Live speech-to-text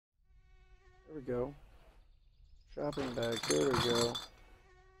There we go. Shopping bag. There we go.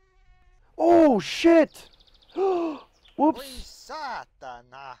 Oh, shit! Whoops!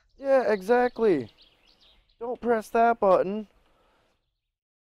 Yeah, exactly. Don't press that button.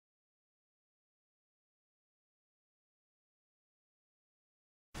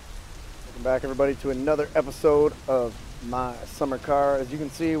 Welcome back, everybody, to another episode of My Summer Car. As you can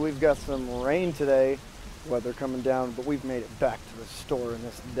see, we've got some rain today. Weather coming down, but we've made it back to the store in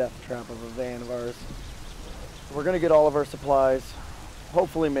this death trap of a van of ours. We're going to get all of our supplies.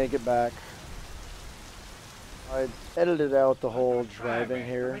 Hopefully make it back. I edited out the whole driving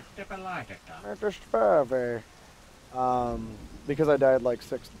here. Because I died like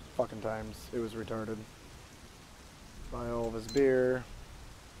 6 fucking times. It was retarded. Buy all of his beer.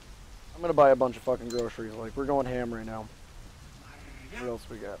 I'm gonna buy a bunch of fucking groceries. Like, we're going ham right now. What else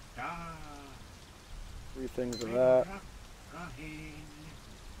we got? 3 things of that.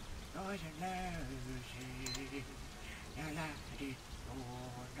 He's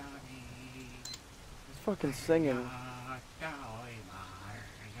fucking singing.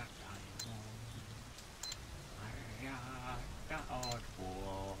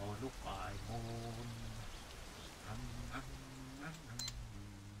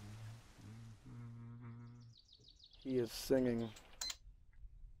 He is singing.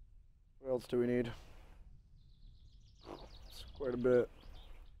 What else do we need? It's quite a bit.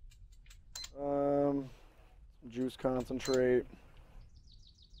 Juice concentrate.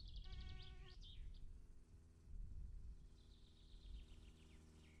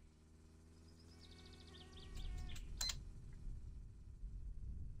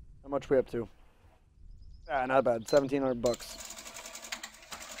 How much we up to? Ah, not bad. 1,700 bucks.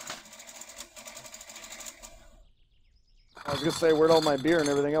 I was gonna say, where'd all my beer and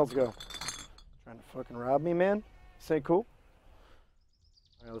everything else go? Trying to fucking rob me, man? This ain't cool.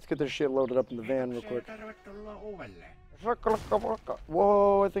 Alright, let's get this shit loaded up in the van real quick.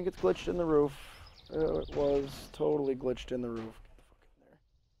 Whoa, I think it's glitched in the roof. It was totally glitched in the roof. Get the fuck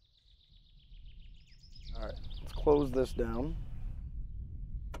in there. Alright, let's close this down.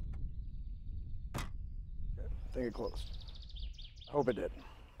 Okay, I think it closed. I hope it did.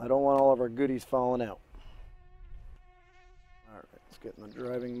 I don't want all of our goodies falling out. Alright, let's get in the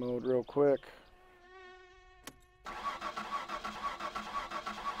driving mode real quick.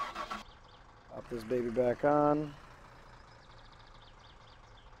 Pop this baby back on.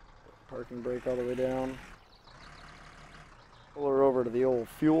 Parking brake all the way down. Pull her over to the old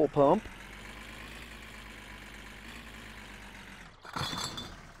fuel pump.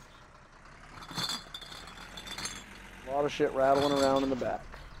 A lot of shit rattling around in the back.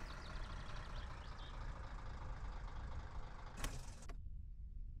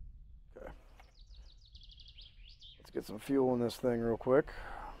 Okay. Let's get some fuel in this thing real quick.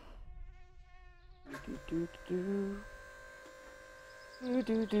 I'm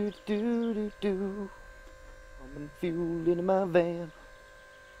fuel in my van.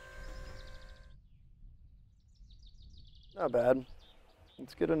 Not bad.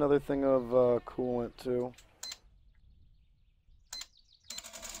 Let's get another thing of coolant too.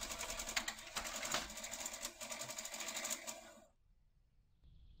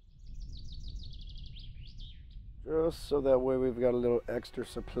 Just so that way we've got a little extra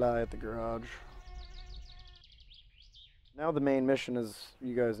supply at the garage. Now the main mission, as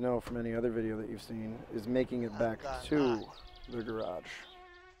you guys know from any other video that you've seen, is making it back to the garage.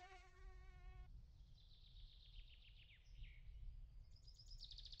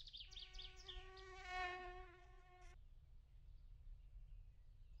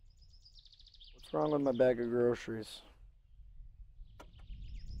 What's wrong with my bag of groceries? I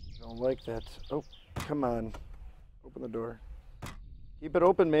don't like that. Oh, come on. Open the door. Keep it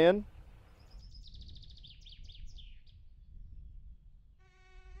open, man.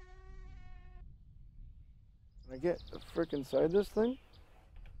 Can I get a frick inside this thing?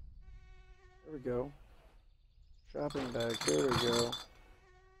 There we go. Shopping bag. There we go.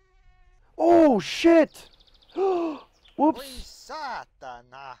 Oh, shit! Whoops!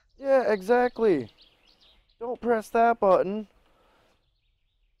 Yeah, exactly. Don't press that button.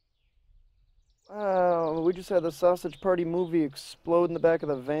 Wow, we just had the Sausage Party movie explode in the back of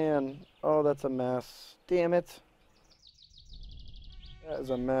the van. Oh, that's a mess. Damn it. That is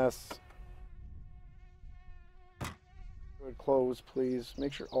a mess. Go ahead, close, please.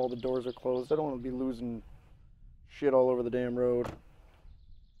 Make sure all the doors are closed. I don't want to be losing shit all over the damn road.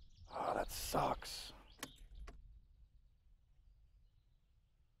 Oh, that sucks.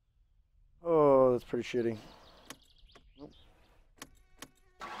 Oh, that's pretty shitty. Nope.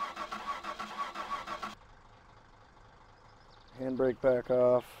 Handbrake back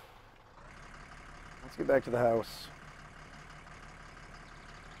off. Let's get back to the house.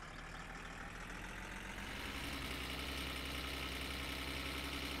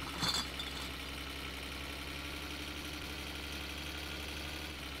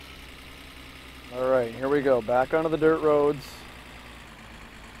 Alright, here we go. Back onto the dirt roads.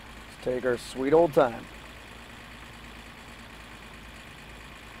 Let's take our sweet old time.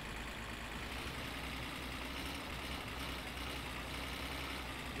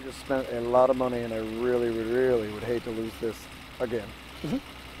 We just spent a lot of money and I really would hate to lose this again.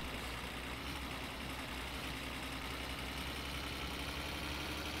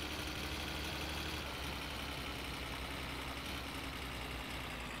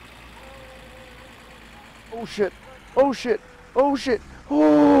 Oh shit! Oh shit! Oh shit!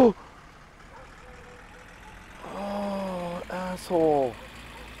 Oh! Oh, asshole!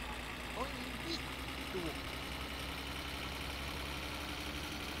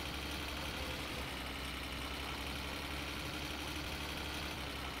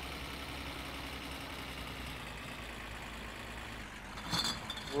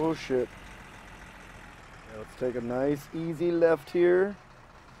 Oh shit! Yeah, let's take a nice, easy left here.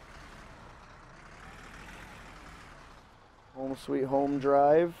 Home sweet home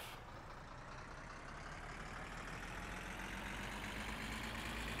drive.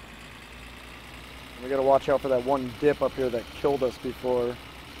 We gotta watch out for that one dip up here that killed us before.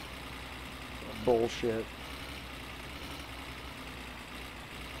 Bullshit.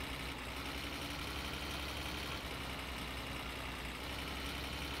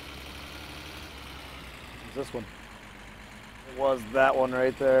 What's this one? It was that one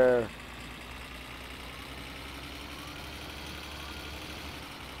right there.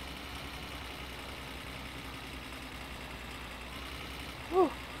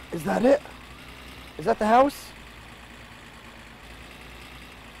 Is that it? Is that the house?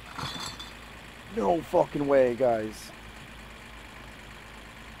 No fucking way, guys.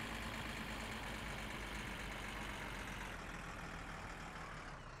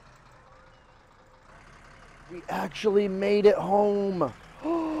 We actually made it home.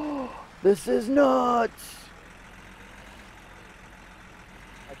 This is nuts.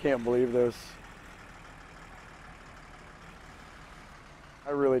 I can't believe this.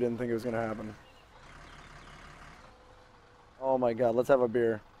 I really didn't think it was going to happen. Oh my god, let's have a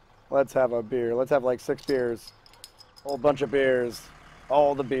beer. Let's have a beer. Let's have like 6 beers. A whole bunch of beers.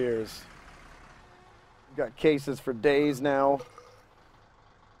 All the beers. We've got cases for days now.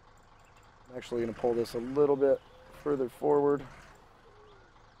 I'm actually going to pull this a little bit further forward.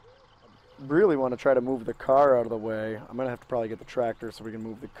 I really want to try to move the car out of the way. I'm going to have to probably get the tractor so we can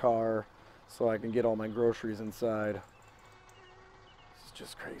move the car so I can get all my groceries inside.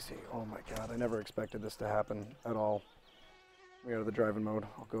 Just crazy. Oh my god, I never expected this to happen at all. We out of the driving mode.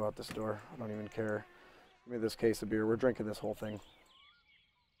 I'll go out this door. I don't even care. Give me this case of beer. We're drinking this whole thing.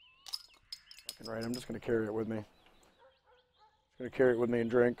 Fucking right, I'm just gonna carry it with me. Just gonna carry it with me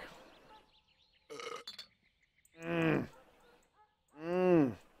and drink.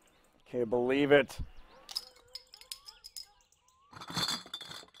 Can't believe it.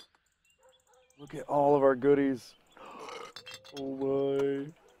 Look at all of our goodies. Oh my,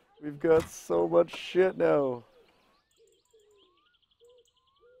 we've got so much shit now.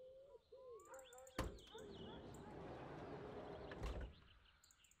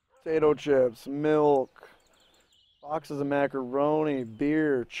 Potato chips, milk, boxes of macaroni,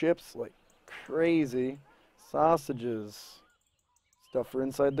 beer, chips like crazy, sausages, stuff for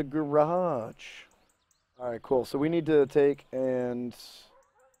inside the garage. Alright, cool. So we need to take and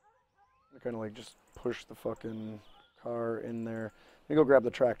kind of like just push the fucking car in there. Let me go grab the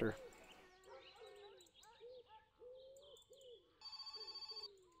tractor.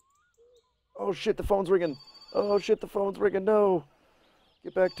 Oh shit, the phone's ringing. Oh shit, the phone's ringing. No.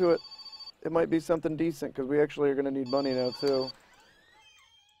 Get back to it. It might be something decent because we actually are going to need money now too.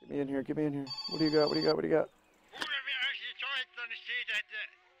 Get me in here, get me in here. What do you got? What do you got? What do you got?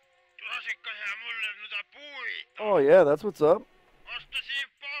 Oh yeah, that's what's up.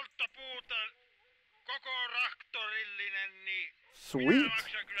 Sweet.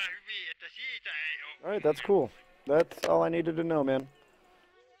 Alright, that's cool. That's all I needed to know, man.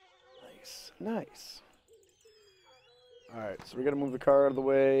 Nice, nice. Alright, so we gotta move the car out of the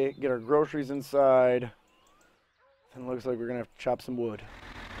way, get our groceries inside, and it looks like we're gonna have to chop some wood.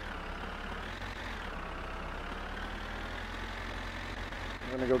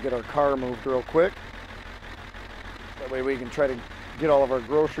 I'm gonna go get our car moved real quick. That way we can try to get all of our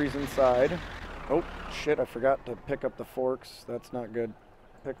groceries inside. Oh, shit, I forgot to pick up the forks. That's not good.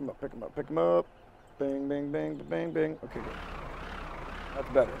 Pick them up, pick them up, pick them up. Bang, bang, bang, bang, bang. Okay, good. That's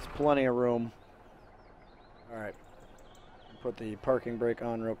better. It's plenty of room. Alright. Put the parking brake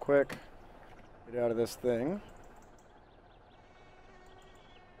on real quick. Get out of this thing.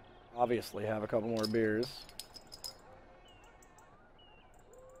 Obviously have a couple more beers.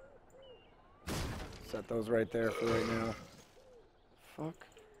 Set those right there for right now. Fuck.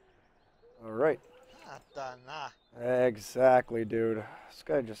 Alright. Exactly, dude. This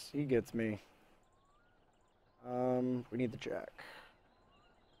guy just, he gets me. We need the jack.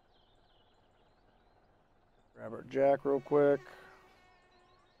 Grab our jack real quick.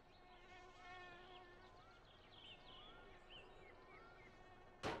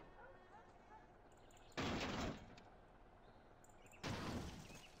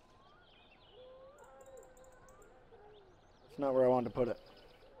 That's not where I wanted to put it.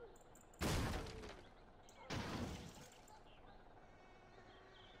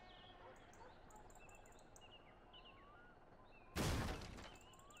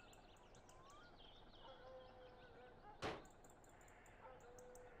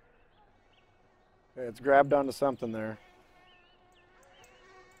 Okay, it's grabbed onto something there.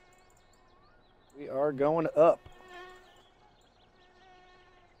 We are going up.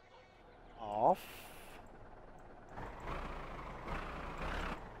 Off.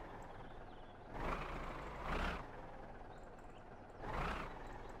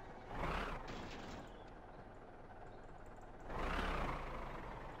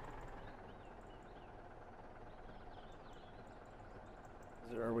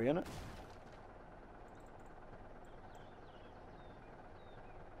 Are we in it?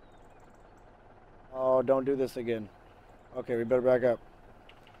 Oh, don't do this again. Okay, we better back up.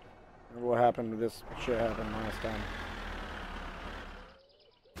 Remember what happened to this shit happened last time.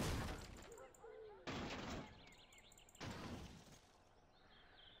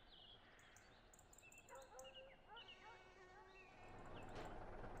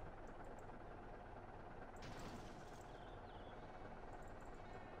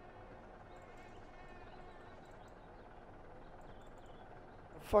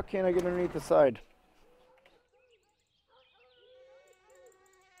 The fuck can't I get underneath the side?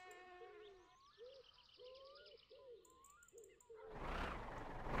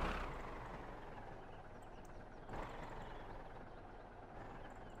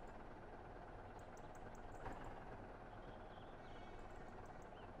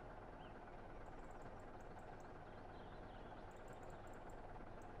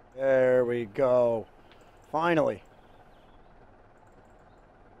 There we go. Finally.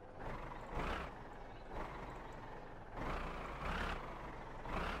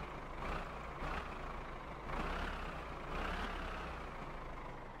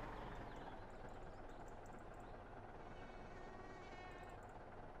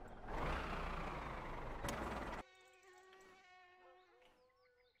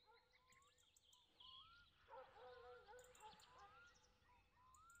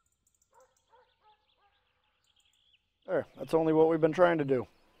 There, that's only what we've been trying to do.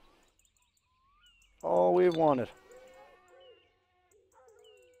 All we've wanted.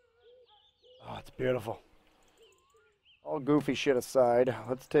 Oh, it's beautiful. All goofy shit aside,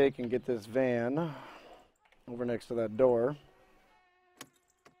 let's take and get this van over next to that door.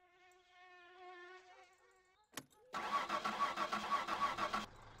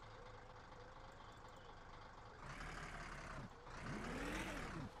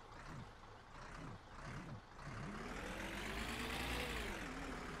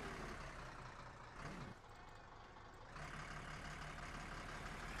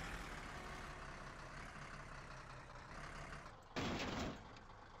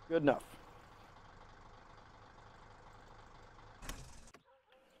 Good enough.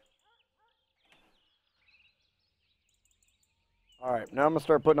 Alright, now I'm going to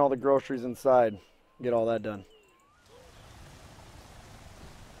start putting all the groceries inside. Get all that done.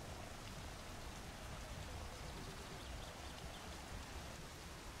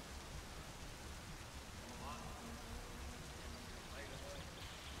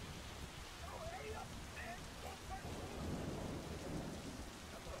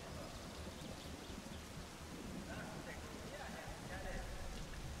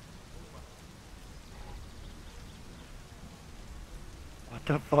 What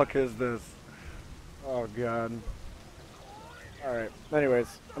the fuck is this? Oh god. Alright,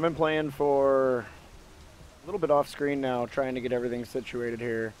 anyways, I've been playing for a little bit off screen now, trying to get everything situated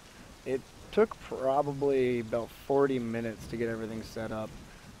here. It took probably about 40 minutes to get everything set up.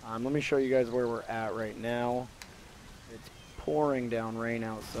 Let me show you guys where we're at right now. It's pouring down rain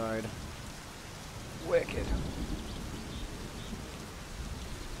outside. Wicked.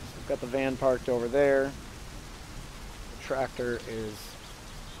 We've got the van parked over there. The tractor is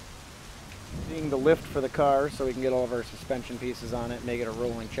being the lift for the car so we can get all of our suspension pieces on it, make it a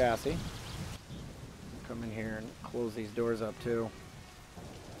rolling chassis. Come in here and close these doors up too.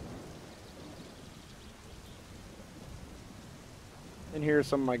 And here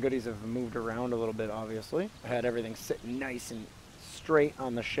some of my goodies have moved around a little bit, obviously. I had everything sitting nice and straight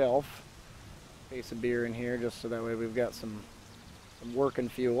on the shelf. Case of beer in here just so that way we've got some working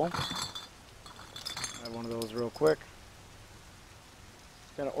fuel. Have one of those real quick.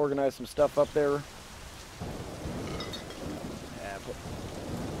 Kind of organize some stuff up there. Yeah, put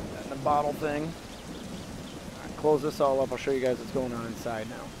that in the bottle thing. All right, close this all up. I'll show you guys what's going on inside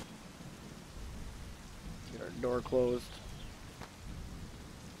now. Get our door closed.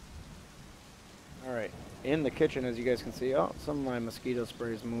 All right, in the kitchen, as you guys can see, oh, some of my mosquito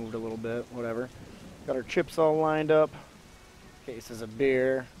sprays moved a little bit, whatever. Got our chips all lined up. Cases of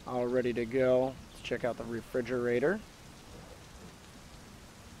beer all ready to go. Let's check out the refrigerator.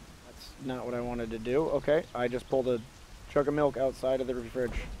 That's not what I wanted to do. Okay, I just pulled a jug of milk outside of the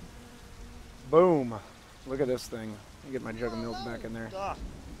fridge. Boom. Look at this thing. Let me get my jug of milk back in there.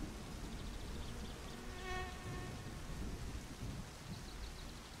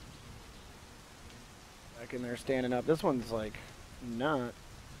 Back in there standing up. This one's like not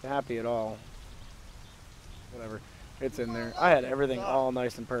happy at all. Whatever. It's in there. I had everything all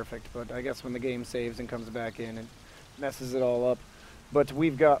nice and perfect, but I guess when the game saves and comes back in, it messes it all up. But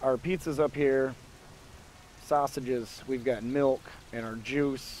we've got our pizzas up here, sausages, we've got milk and our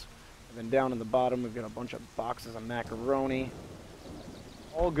juice, and then down in the bottom we've got a bunch of boxes of macaroni.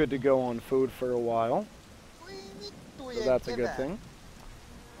 All good to go on food for a while. So that's a good thing.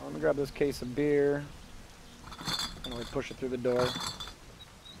 I'm gonna grab this case of beer. And we push it through the door.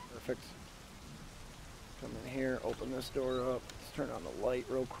 Perfect. Come in here, open this door up. Let's turn on the light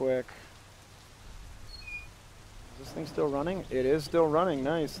real quick. Is this thing still running? It is still running.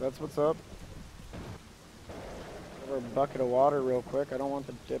 Nice. That's what's up. Grab our bucket of water real quick. I don't want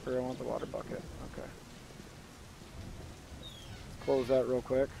the dipper. I want the water bucket. Okay. Close that real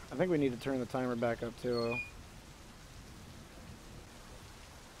quick. I think we need to turn the timer back up too.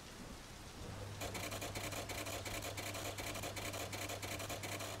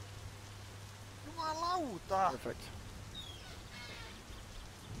 Perfect.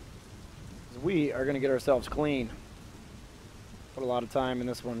 We are going to get ourselves clean. Put a lot of time in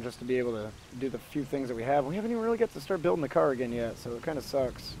this one just to be able to do the few things that we have. We haven't even really got to start building the car again yet, so it kind of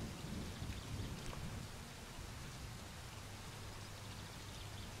sucks.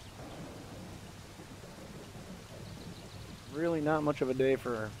 Really not much of a day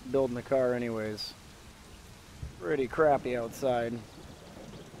for building the car anyways. Pretty crappy outside.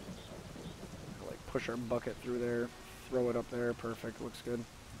 Push our bucket through there, throw it up there, perfect, looks good.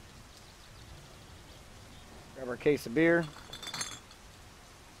 Grab our case of beer,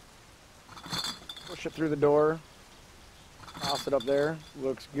 push it through the door, toss it up there,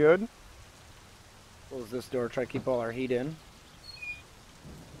 looks good. Close this door, try to keep all our heat in.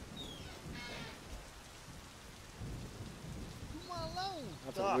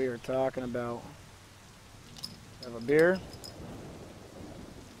 That's what we are talking about. Have a beer.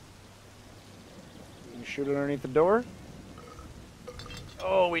 Shoot it underneath the door.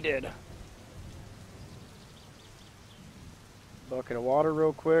 Oh, we did. Bucket of water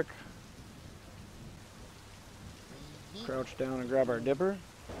real quick. Crouch down and grab our dipper.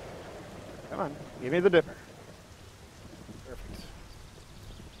 Come on, give me the dipper. Perfect.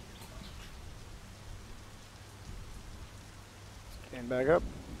 Stand back up.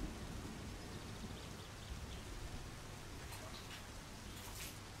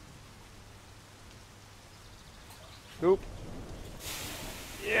 Scoop.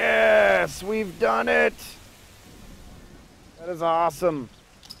 Yes, we've done it. That is awesome.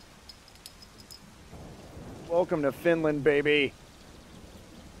 Welcome to Finland, baby.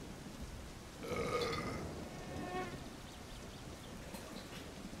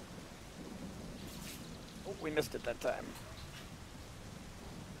 Oh, we missed it that time.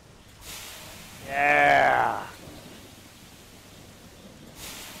 Yeah.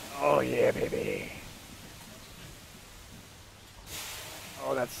 Oh, yeah, baby.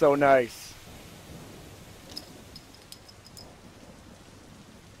 Oh, that's so nice.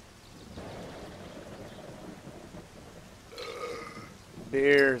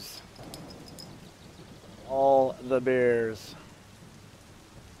 Beers. All the beers.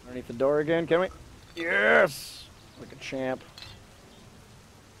 Underneath the door again, can we? Yes! Like a champ.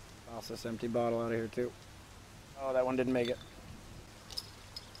 Toss this empty bottle out of here too. Oh, that one didn't make it.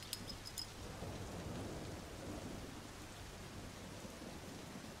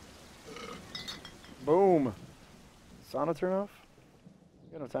 Boom. Sauna turn off?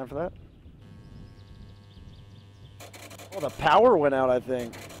 You got no time for that? Oh, the power went out, I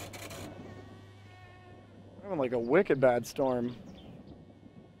think. Having like a wicked bad storm.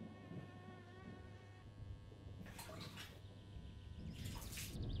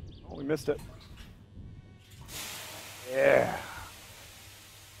 Oh, we missed it. Yeah.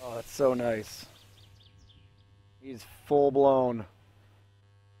 Oh, that's so nice. He's full blown.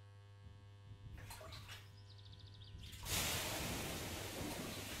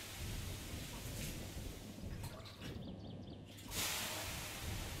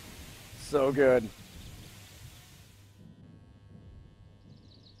 So good.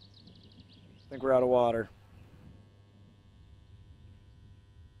 I think we're out of water.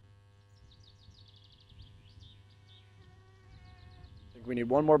 I think we need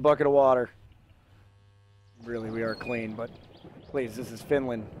one more bucket of water. Really, we are clean, but please, this is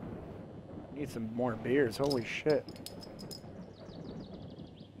Finland. Need some more beers. Holy shit.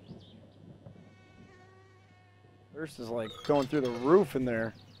 Thirst is like going through the roof in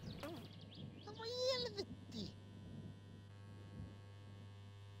there.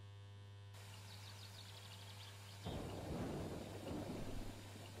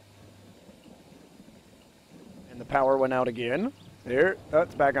 And the power went out again. There. Oh,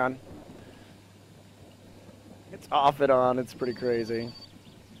 it's back on. It's off and on. It's pretty crazy.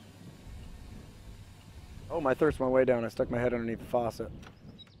 Oh, my thirst went way down. I stuck my head underneath the faucet.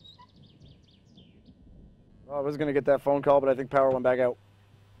 Oh, I was going to get that phone call, but I think power went back out.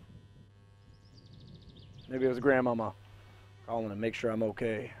 Maybe it was grandmama calling to make sure I'm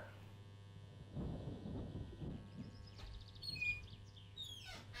okay.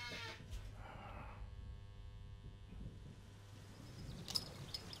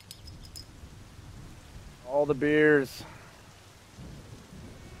 All the beers.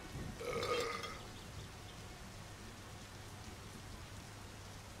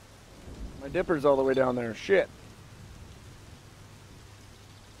 My dipper's all the way down there. Shit.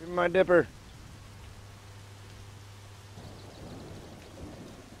 Give me my dipper.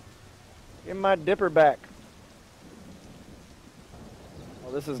 Give me my dipper back.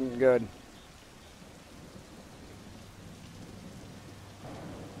 Oh, this isn't good.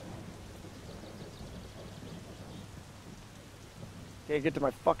 Can't get to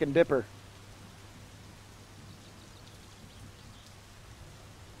my fucking dipper.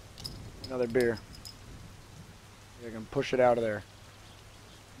 Another beer. I can push it out of there.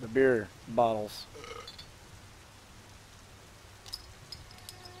 The beer bottles.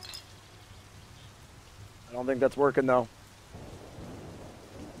 I don't think that's working though.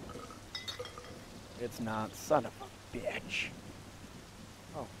 It's not. Son of a bitch.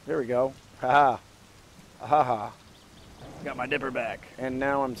 Oh, there we go. Ha ha. Ha ha. Got my dipper back. And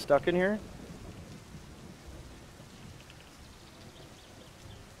now I'm stuck in here?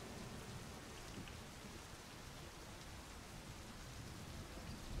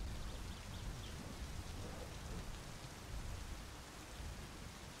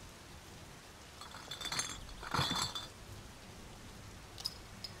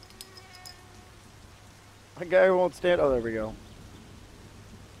 My guy won't stand. Oh, there we go.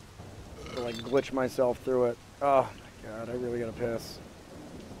 I'll, like, glitch myself through it. Oh my god, I really gotta piss.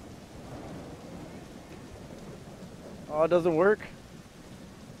 Oh, it doesn't work?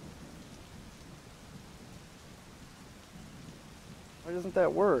 Why doesn't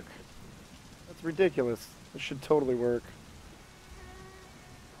that work? That's ridiculous. This should totally work.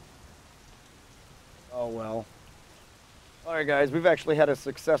 Oh well. Alright guys, we've actually had a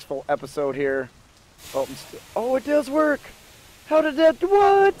successful episode here. Oh, it does work! How did that...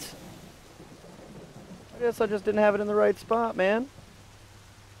 What? I guess I just didn't have it in the right spot, man.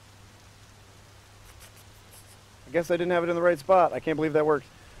 I guess I didn't have it in the right spot. I can't believe that worked.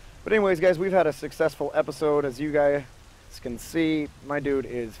 But anyways, guys, we've had a successful episode. As you guys can see, my dude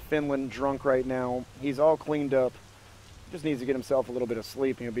is Finland drunk right now. He's all cleaned up. Just needs to get himself a little bit of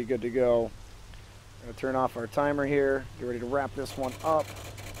sleep and he'll be good to go. I'm going to turn off our timer here. Get ready to wrap this one up.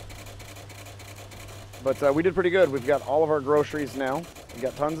 But we did pretty good. We've got all of our groceries now. We've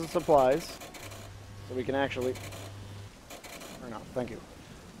got tons of supplies. So we can actually... Or no, thank you.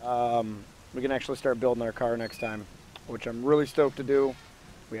 We can actually start building our car next time, which I'm really stoked to do.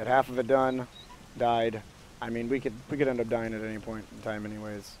 We had half of it done, died. I mean, we could end up dying at any point in time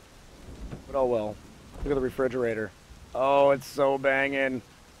anyways. But oh well. Look at the refrigerator. Oh, it's so banging.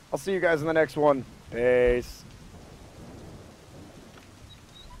 I'll see you guys in the next one. Peace.